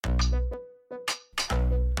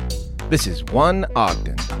This is One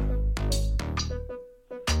Ogden.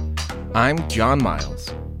 I'm John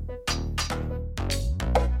Miles.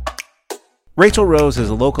 Rachel Rose is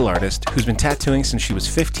a local artist who's been tattooing since she was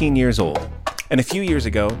 15 years old. And a few years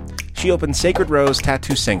ago, she opened Sacred Rose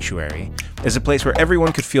Tattoo Sanctuary as a place where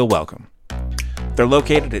everyone could feel welcome. They're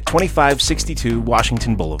located at 2562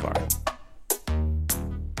 Washington Blvd.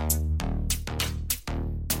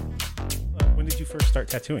 When did you first start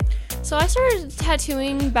tattooing? So I started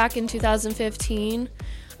tattooing back in 2015.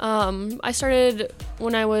 I started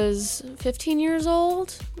when I was 15 years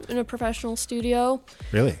old in a professional studio.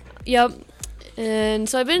 Really? Yep. And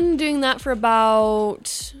so I've been doing that for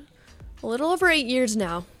about a little over 8 years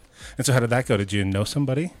now. And so how did that go? Did you know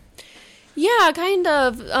somebody? Yeah, kind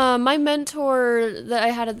of. My mentor that I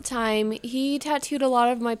had at the time, he tattooed a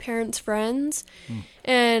lot of my parents' friends.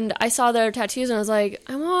 And I saw their tattoos and I was like,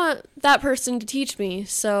 I want that person to teach me.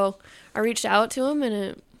 So I reached out to him and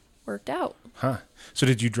it worked out. Huh. So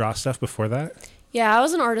did you draw stuff before that? Yeah, I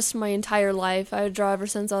was an artist my entire life. I would draw ever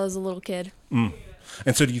since I was a little kid. And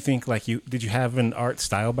so do you think, did you have an art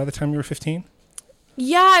style by the time you were 15?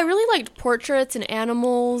 Yeah, I really liked portraits and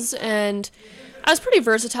animals, and I was pretty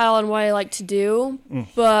versatile on what I liked to do,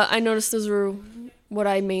 but I noticed those were what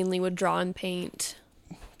I mainly would draw and paint.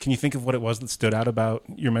 Can you think of what it was that stood out about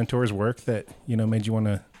your mentor's work that, made you want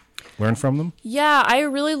to learn from them? Yeah, I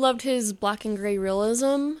really loved his black and gray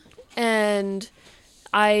realism, and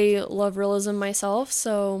I love realism myself,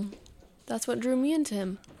 so that's what drew me into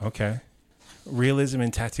him. Okay. Realism in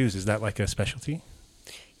tattoos, is that like a specialty?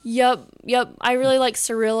 Yep. I really like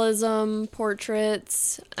surrealism,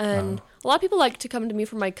 portraits, and a lot of people like to come to me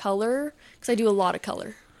for my color, because I do a lot of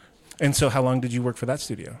color. And so how long did you work for that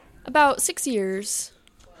studio? About 6 years.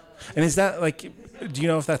 And is that do you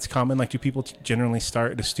know if that's common? Do people generally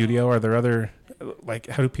start at a studio? Are there other,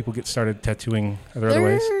 how do people get started tattooing? Are there other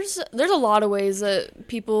ways? There's a lot of ways that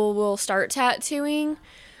people will start tattooing.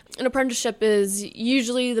 An apprenticeship is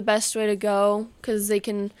usually the best way to go because they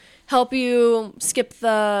can help you skip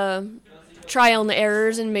the trial and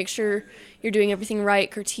errors and make sure you're doing everything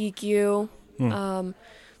right, critique you. There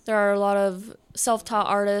are a lot of self-taught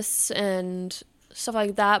artists and stuff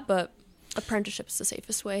like that, but apprenticeship's the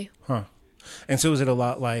safest way. Huh. And so is it a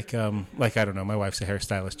lot I don't know, my wife's a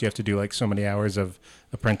hairstylist. Do you have to do so many hours of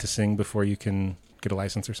apprenticing before you can get a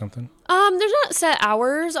license or something? There's not set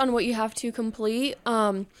hours on what you have to complete,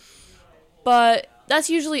 but that's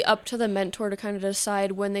usually up to the mentor to kind of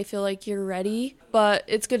decide when they feel like you're ready. But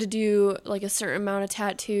it's good to do a certain amount of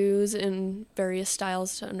tattoos in various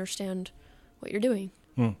styles to understand what you're doing.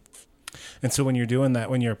 And so when you're doing that,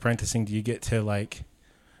 when you're apprenticing, do you get to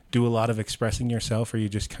do a lot of expressing yourself, or you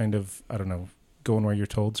just kind of, I don't know, going where you're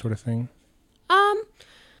told sort of thing?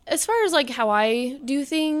 As far as how I do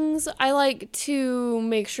things, I like to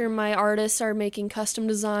make sure my artists are making custom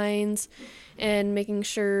designs and making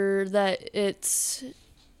sure that it's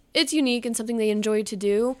unique and something they enjoy to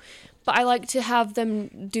do. But I like to have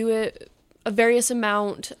them do it a various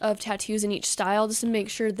amount of tattoos in each style just to make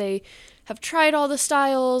sure they have tried all the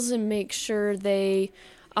styles and make sure they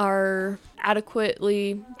are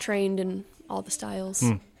adequately trained in all the styles.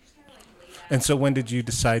 And so when did you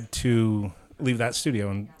decide to leave that studio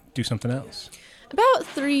and do something else? About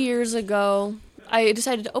 3 years ago, I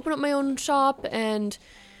decided to open up my own shop and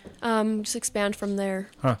just expand from there.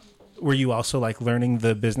 Huh. Were you also learning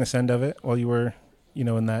the business end of it while you were,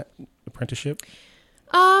 in that apprenticeship?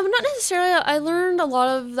 Not necessarily. I learned a lot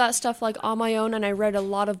of that stuff on my own, and I read a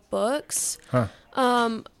lot of books. Huh.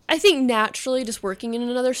 I think naturally, just working in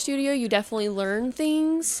another studio, you definitely learn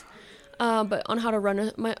things. But on how to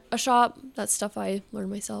run a shop, that's stuff I learned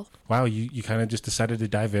myself. Wow, you kind of just decided to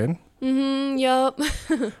dive in? Yep.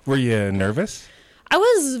 Were you nervous? I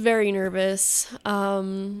was very nervous.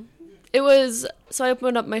 So I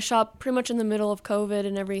opened up my shop pretty much in the middle of COVID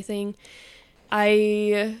and everything.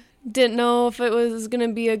 I didn't know if it was going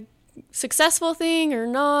to be a successful thing or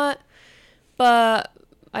not, but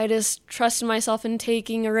I just trusted myself in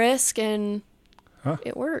taking a risk, and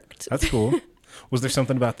it worked. That's cool. Was there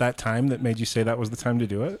something about that time that made you say that was the time to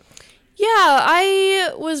do it? Yeah,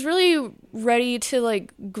 I was really ready to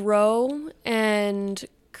grow and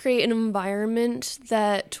create an environment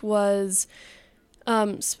that was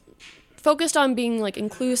focused on being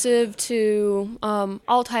inclusive to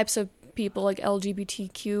all types of people,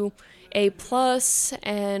 LGBTQA+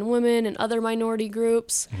 and women and other minority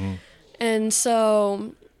groups. And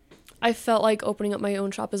so I felt like opening up my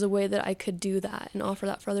own shop is a way that I could do that and offer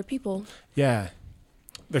that for other people. Yeah.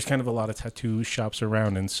 There's kind of a lot of tattoo shops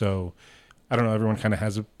around, and so, I don't know, everyone kind of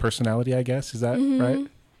has a personality, I guess. Is that right?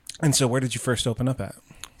 And so where did you first open up at?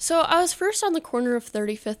 So I was first on the corner of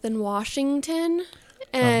 35th and Washington,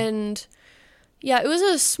 and yeah, it was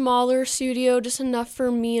a smaller studio, just enough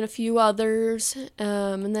for me and a few others.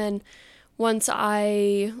 And then once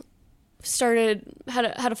I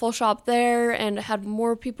had a full shop there and had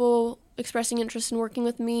more people expressing interest in working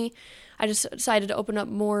with me, I just decided to open up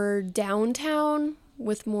more downtown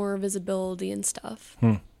with more visibility and stuff.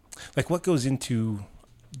 Like, what goes into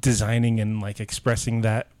designing and like expressing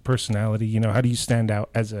that personality? You know, how do you stand out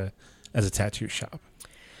as a tattoo shop?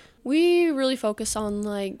 We really focus on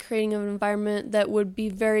like creating an environment that would be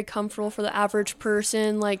very comfortable for the average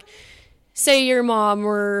person, like say your mom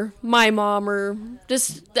or my mom or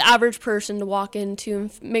just the average person to walk into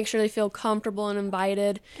and make sure they feel comfortable and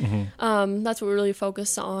invited. That's what we really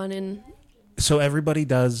focus on. And so everybody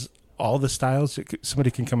does all the styles? Somebody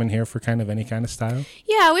can come in here for kind of any kind of style?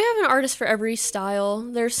 Yeah, we have an artist for every style.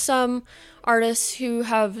 There's some artists who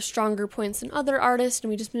have stronger points than other artists, and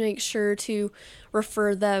we just make sure to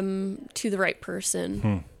refer them to the right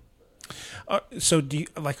person. So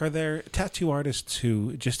are there tattoo artists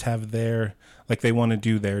who just have they want to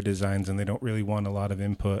do their designs and they don't really want a lot of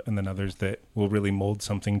input, and then others that will really mold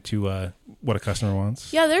something to what a customer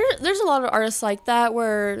wants? Yeah, there's a lot of artists like that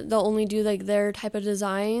where they'll only do like their type of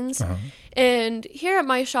designs. And here at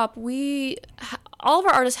my shop, all of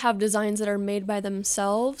our artists have designs that are made by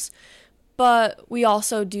themselves, but we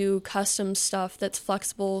also do custom stuff that's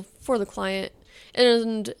flexible for the client.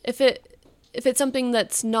 And if it's something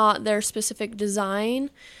that's not their specific design,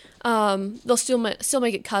 they'll still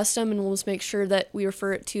make it custom, and we'll just make sure that we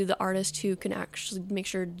refer it to the artist who can actually make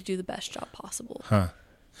sure to do the best job possible.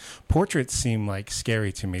 Portraits seem like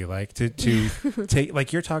scary to me. Like to take,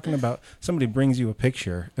 like you're talking about somebody brings you a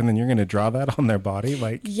picture and then you're going to draw that on their body,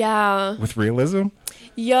 like with realism.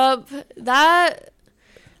 Yup,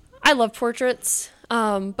 I love portraits.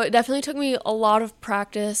 But it definitely took me a lot of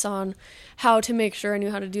practice on how to make sure I knew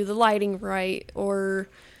how to do the lighting right, or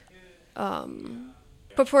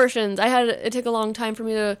proportions. It took a long time for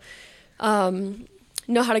me to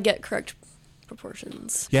know how to get correct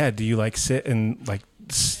proportions. Yeah, do you like sit and like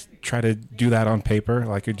try to do that on paper?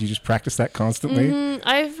 Like, or do you just practice that constantly?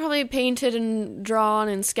 I've probably painted and drawn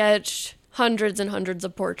and sketched hundreds and hundreds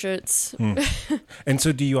of portraits. And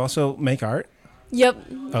so do you also make art? Yep.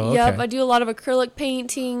 Oh, Yep. okay. I do a lot of acrylic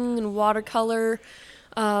painting and watercolor,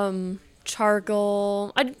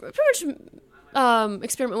 charcoal. I pretty much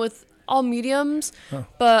experiment with all mediums,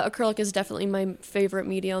 but acrylic is definitely my favorite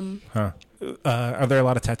medium. Are there a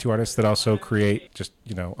lot of tattoo artists that also create just,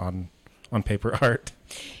 on paper art?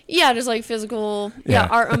 Yeah, just like physical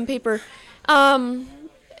art on paper.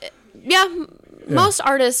 Most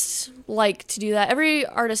artists like to do that. Every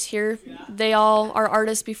artist here, they all are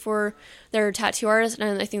artists before they're tattoo artists,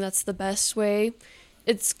 and I think that's the best way.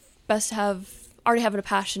 It's best to already having a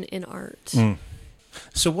passion in art.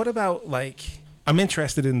 So what about, like, I'm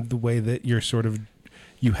interested in the way that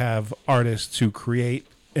you have artists who create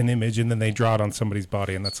an image and then they draw it on somebody's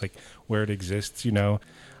body, and that's like where it exists, I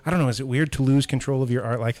don't know, is it weird to lose control of your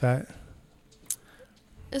art like that?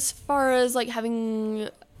 As far as like having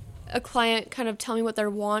a client kind of tell me what they're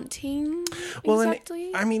wanting exactly?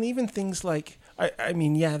 And, I mean, even things like,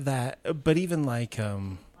 but even like,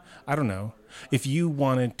 I don't know, if you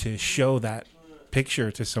wanted to show that picture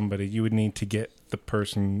to somebody, you would need to get the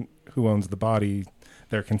person who owns the body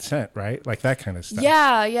their consent, right? Like that kind of stuff.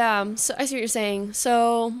 Yeah. So I see what you're saying.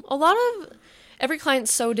 So every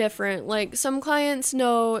client's so different. Like some clients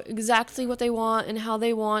know exactly what they want and how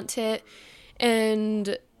they want it.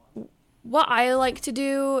 And what I like to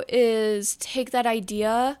do is take that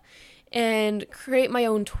idea and create my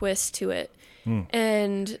own twist to it.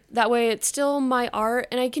 And that way it's still my art,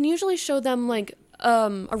 and I can usually show them like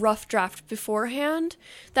a rough draft beforehand.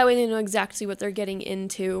 That way they know exactly what they're getting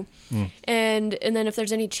into. And then if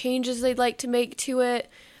there's any changes they'd like to make to it,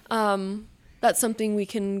 that's something we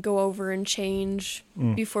can go over and change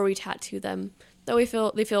before we tattoo them. That way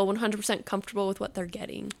they feel 100% comfortable with what they're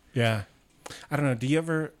getting. Yeah. I don't know. Do you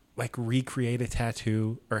ever like recreate a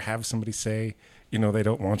tattoo, or have somebody say, they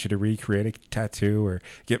don't want you to recreate a tattoo, or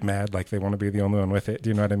get mad like they want to be the only one with it? Do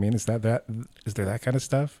you know what I mean? Is there that kind of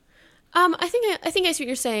stuff? I think I see what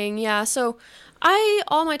you're saying. Yeah. So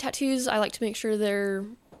all my tattoos, I like to make sure they're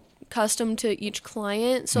custom to each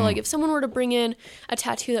client. So like if someone were to bring in a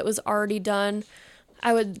tattoo that was already done,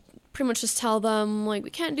 I would pretty much just tell them like, we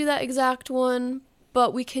can't do that exact one,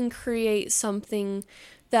 but we can create something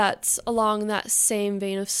that's along that same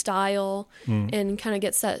vein of style and kind of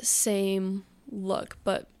gets that same look,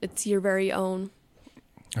 but it's your very own.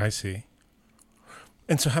 I see.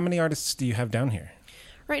 And so how many artists do you have down here?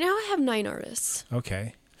 Right now I have 9 artists.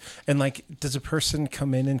 Okay. And like, does a person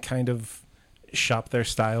come in and kind of shop their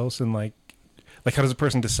styles, and like how does a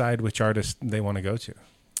person decide which artist they want to go to?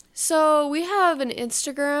 So we have an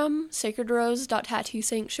Instagram,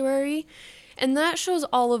 sacredrose.tattoosanctuary, and that shows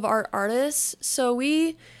all of our artists. So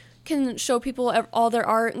we can show people all their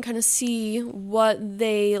art and kind of see what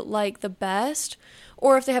they like the best.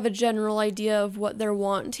 Or if they have a general idea of what they're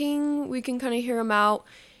wanting, we can kind of hear them out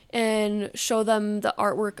and show them the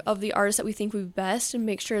artwork of the artist that we think would be best, and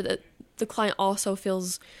make sure that the client also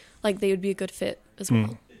feels like they would be a good fit as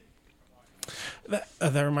well.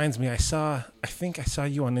 That reminds me, I think I saw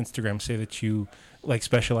you on Instagram say that you like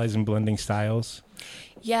specialize in blending styles.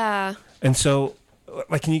 Yeah. And so,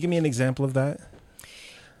 like, can you give me an example of that?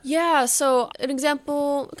 Yeah, so an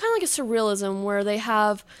example, kind of like a surrealism, where they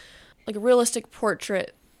have like a realistic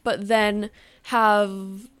portrait, but then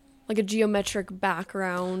have like a geometric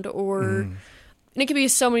background, and it can be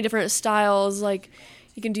so many different styles. Like,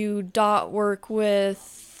 you can do dot work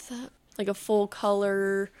with like a full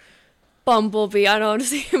color bumblebee. I don't know,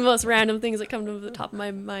 just the most random things that come to the top of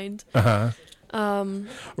my mind.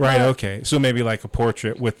 Right, okay. So maybe like a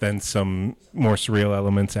portrait with then some more surreal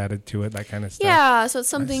elements added to it, that kind of stuff. Yeah, so it's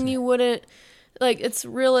something you wouldn't, like, it's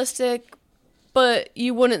realistic, but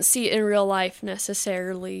you wouldn't see it in real life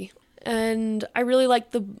necessarily. And I really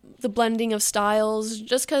like the blending of styles,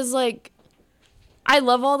 just because, like, I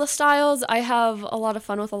love all the styles. I have a lot of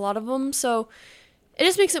fun with a lot of them, so it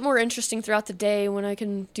just makes it more interesting throughout the day when I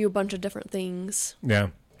can do a bunch of different things. Yeah.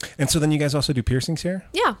 And so then you guys also do piercings here?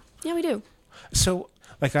 Yeah, we do. So,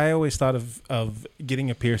 like, I always thought of getting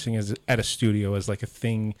a piercing at a studio as like a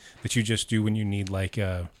thing that you just do when you need like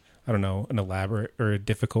I don't know, an elaborate or a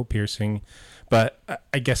difficult piercing. But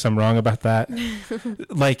I guess I'm wrong about that.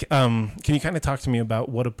 Like, can you kind of talk to me about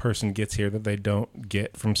what a person gets here that they don't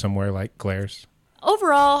get from somewhere like Claire's?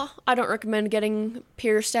 Overall, I don't recommend getting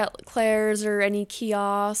pierced at Claire's or any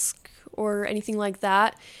kiosk or anything like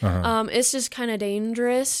that. It's just kind of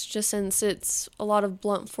dangerous, just since it's a lot of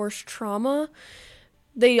blunt force trauma.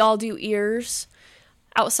 They all do ears.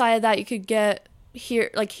 Outside of that, you could get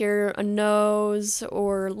here a nose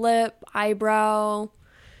or lip, eyebrow,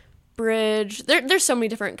 bridge. There's so many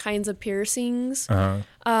different kinds of piercings.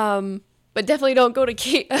 But definitely don't go to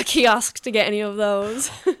a kiosk to get any of those.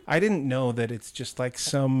 I didn't know that it's just like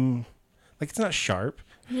it's not sharp.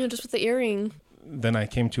 Yeah, just with the earring. Then I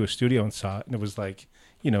came to a studio and saw it, and it was like,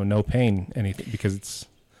 no pain, anything, because it's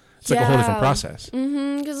like a whole different process.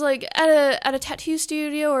 Because like at a tattoo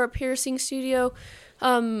studio or a piercing studio,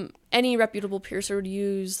 any reputable piercer would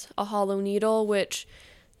use a hollow needle, which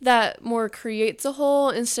that more creates a hole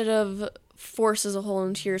instead of forces a hole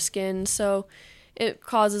into your skin. So it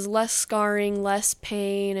causes less scarring, less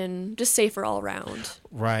pain, and just safer all around.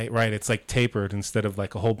 Right. It's like tapered instead of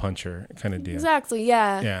like a hole puncher kind of deal. Exactly,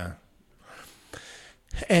 yeah. Yeah.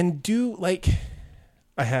 And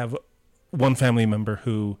I have one family member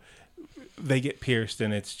who they get pierced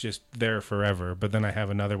and it's just there forever. But then I have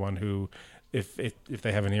another one who, if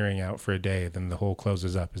they have an earring out for a day, then the hole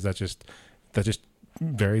closes up. Is that just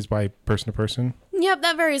varies by person to person? Yep,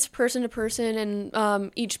 that varies person to person,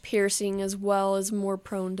 and each piercing as well is more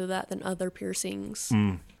prone to that than other piercings.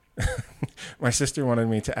 My sister wanted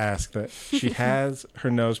me to ask that she has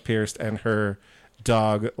her nose pierced and her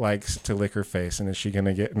dog likes to lick her face, and is she going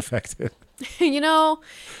to get infected?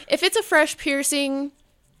 If it's a fresh piercing,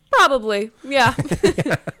 probably, yeah.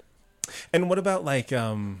 Yeah. And what about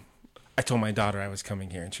I told my daughter I was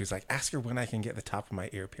coming here, and she was like, ask her when I can get the top of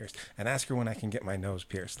my ear pierced, and ask her when I can get my nose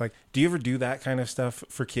pierced. Like, do you ever do that kind of stuff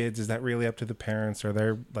for kids? Is that really up to the parents? Are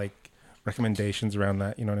there recommendations around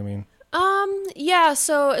that? You know what I mean? Yeah,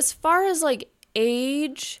 so as far as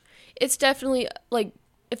age, it's definitely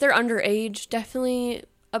if they're underage, definitely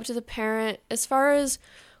up to the parent. As far as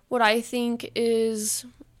what I think is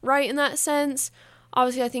right in that sense,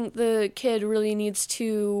 obviously I think the kid really needs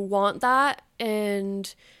to want that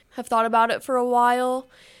and have thought about it for a while.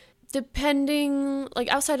 Depending,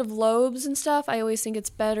 outside of lobes and stuff, I always think it's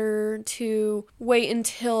better to wait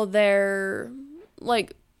until they're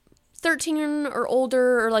 13 or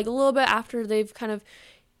older, or a little bit after they've kind of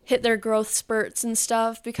hit their growth spurts and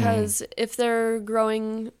stuff, because if they're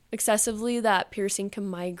growing excessively, that piercing can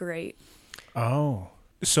migrate. Oh,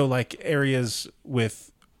 so areas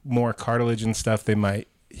with more cartilage and stuff, they might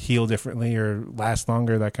heal differently or last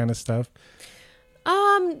longer, that kind of stuff?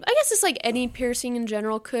 I guess it's any piercing in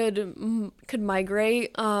general could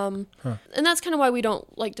migrate. And that's kind of why we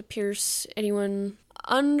don't like to pierce anyone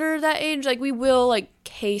under that age, like we will like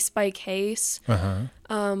case by case.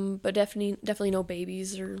 But definitely no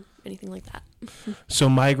babies or anything like that. So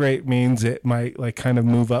migrate means it might like kind of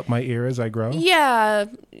move up my ear as I grow? Yeah,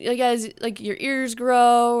 like as like your ears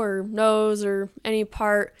grow or nose or any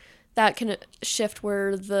part that can shift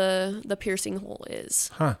where the piercing hole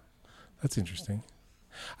is. Huh. That's interesting.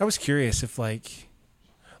 I was curious if like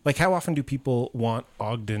how often do people want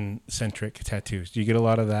Ogden-centric tattoos? Do you get a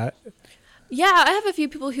lot of that? Yeah, I have a few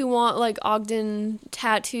people who want like Ogden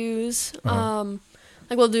tattoos.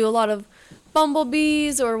 Like we'll do a lot of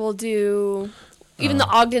bumblebees, or we'll do even the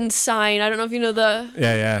Ogden sign. I don't know if you know the...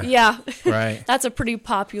 Yeah. Right. That's a pretty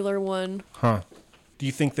popular one. Huh. Do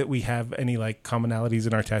you think that we have any like commonalities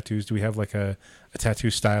in our tattoos? Do we have like a tattoo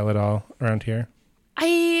style at all around here?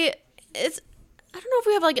 I don't know if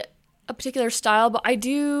we have like a particular style, but I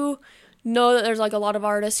do know that there's like a lot of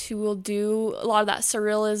artists who will do a lot of that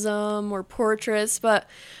surrealism or portraits, but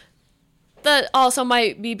that also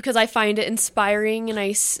might be because I find it inspiring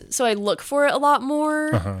and so I look for it a lot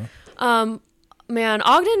more. Man,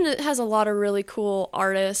 Ogden has a lot of really cool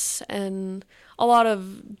artists and a lot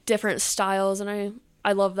of different styles, and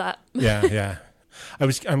I love that. Yeah.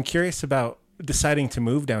 I'm curious about deciding to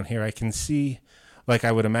move down here. I can see, like,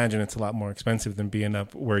 I would imagine it's a lot more expensive than being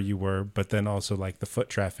up where you were, but then also like the foot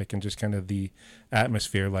traffic and just kind of the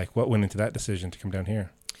atmosphere. Like, what went into that decision to come down here?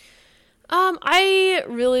 I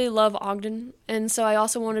really love Ogden, and so I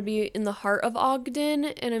also want to be in the heart of Ogden,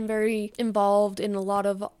 and I'm very involved in a lot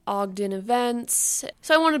of Ogden events.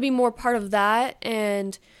 So I want to be more part of that,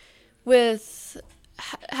 and with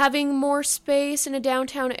having more space in a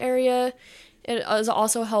downtown area, it is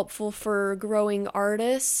also helpful for growing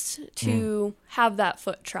artists to have that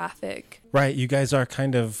foot traffic. Right, you guys are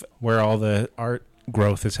kind of where all the art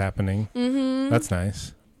growth is happening. Mm-hmm. That's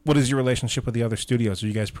nice. What is your relationship with the other studios? Are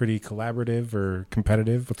you guys pretty collaborative or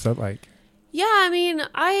competitive? What's that like? Yeah, I mean,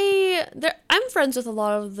 I'm friends with a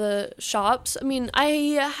lot of the shops. I mean,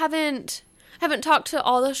 I haven't talked to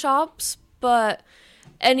all the shops, but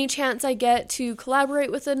any chance I get to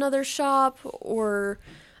collaborate with another shop or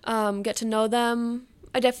get to know them,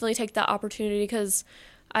 I definitely take that opportunity because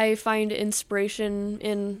I find inspiration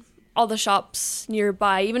in all the shops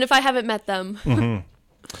nearby, even if I haven't met them. Mm-hmm.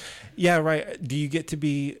 Yeah, right. Do you get to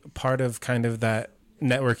be part of kind of that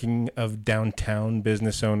networking of downtown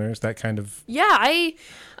business owners, that kind of... Yeah, I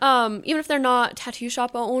even if they're not tattoo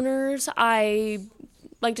shop owners, I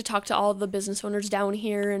like to talk to all of the business owners down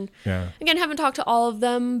here. And again, haven't talked to all of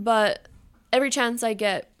them, but every chance I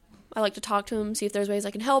get, I like to talk to them, see if there's ways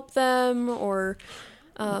I can help them or...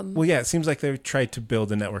 Well, yeah, it seems like they've tried to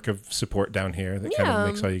build a network of support down here that kind of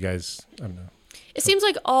makes all you guys, I don't know. It seems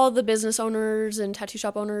like all the business owners and tattoo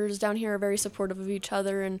shop owners down here are very supportive of each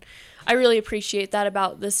other, and I really appreciate that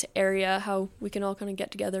about this area, how we can all kind of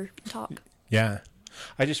get together and talk. Yeah.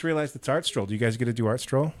 I just realized it's Art Stroll. Do you guys get to do Art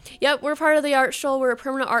Stroll? Yep, we're part of the Art Stroll. We're a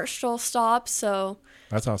permanent Art Stroll stop, so...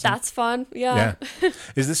 That's awesome. That's fun, yeah.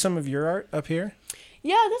 Is this some of your art up here?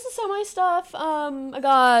 Yeah, this is some of my stuff. I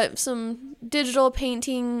got some digital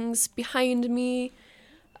paintings behind me.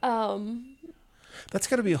 That's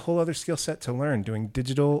got to be a whole other skill set to learn, doing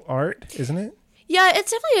digital art, isn't it? Yeah,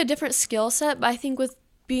 it's definitely a different skill set, but I think with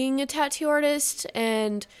being a tattoo artist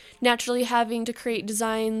and naturally having to create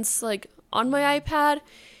designs like on my iPad, you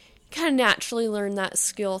kind of naturally learn that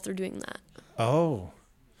skill through doing that. Oh,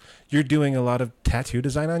 you're doing a lot of tattoo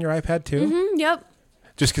design on your iPad too? Mm-hmm, yep.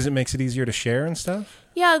 Just because it makes it easier to share and stuff?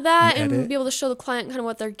 Yeah, that and be able to show the client kind of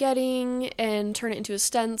what they're getting and turn it into a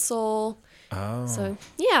stencil. Oh. So,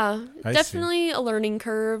 yeah, I definitely see. A learning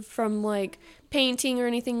curve from like painting or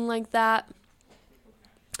anything like that.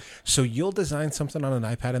 So you'll design something on an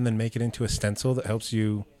iPad and then make it into a stencil that helps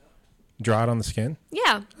you draw it on the skin?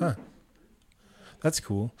 Yeah. Huh. That's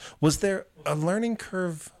cool. Was there a learning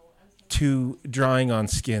curve to drawing on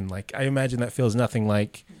skin? Like, I imagine that feels nothing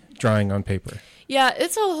like drawing on paper. Yeah,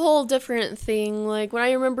 it's a whole different thing. Like, when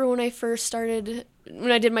I remember when I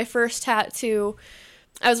did my first tattoo,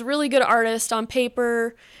 I was a really good artist on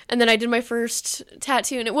paper, and then I did my first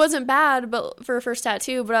tattoo, and it wasn't bad but for a first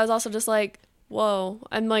tattoo, but I was also just like, whoa,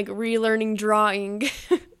 I'm like relearning drawing.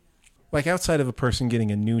 Like, outside of a person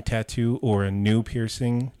getting a new tattoo or a new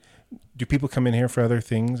piercing, do people come in here for other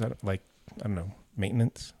things? Like, I don't know,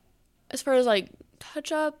 maintenance? As far as like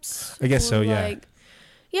touch-ups? I guess so, yeah. Like,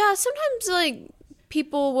 yeah, sometimes like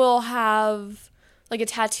people will have like a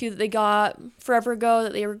tattoo that they got forever ago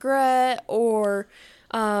that they regret, or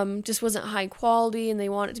just wasn't high quality and they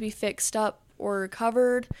want it to be fixed up or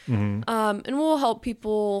covered. Mm-hmm. And we'll help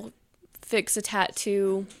people fix a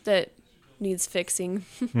tattoo that needs fixing.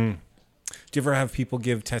 Do you ever have people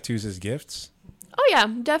give tattoos as gifts? Oh yeah,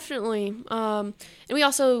 definitely. And we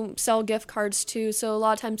also sell gift cards too. So a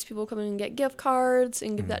lot of times people come in and get gift cards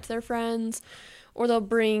and give that to their friends, or they'll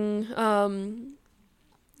bring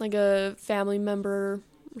like a family member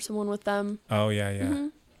or someone with them. Oh yeah.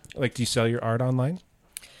 Like, do you sell your art online?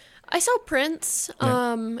 I sell prints,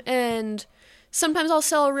 and sometimes I'll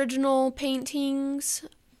sell original paintings,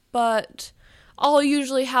 but I'll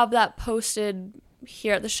usually have that posted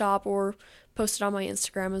here at the shop or posted on my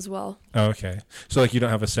Instagram as well. Oh, okay. So, like, you don't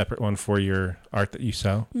have a separate one for your art that you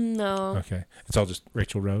sell? No. Okay. It's all just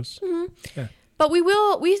Rachel Rose? Mm-hmm. Yeah. But we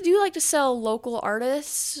do like to sell local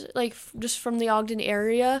artists, like just from the Ogden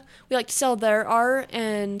area. We like to sell their art,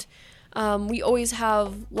 and we always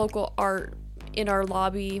have local art in our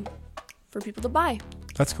lobby for people to buy.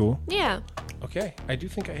 That's cool. Yeah. Okay. I do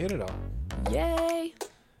think I hit it all. Yay.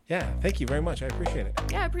 Yeah. Thank you very much. I appreciate it.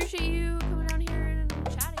 Yeah, I appreciate you coming down here and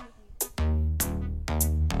chatting with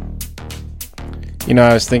me. You know,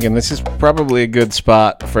 I was thinking this is probably a good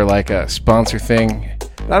spot for like a sponsor thing.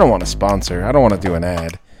 I don't want to sponsor. I don't want to do an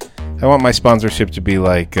ad. I want my sponsorship to be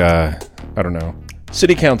like, I don't know,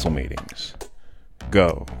 city council meetings.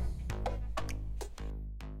 Go.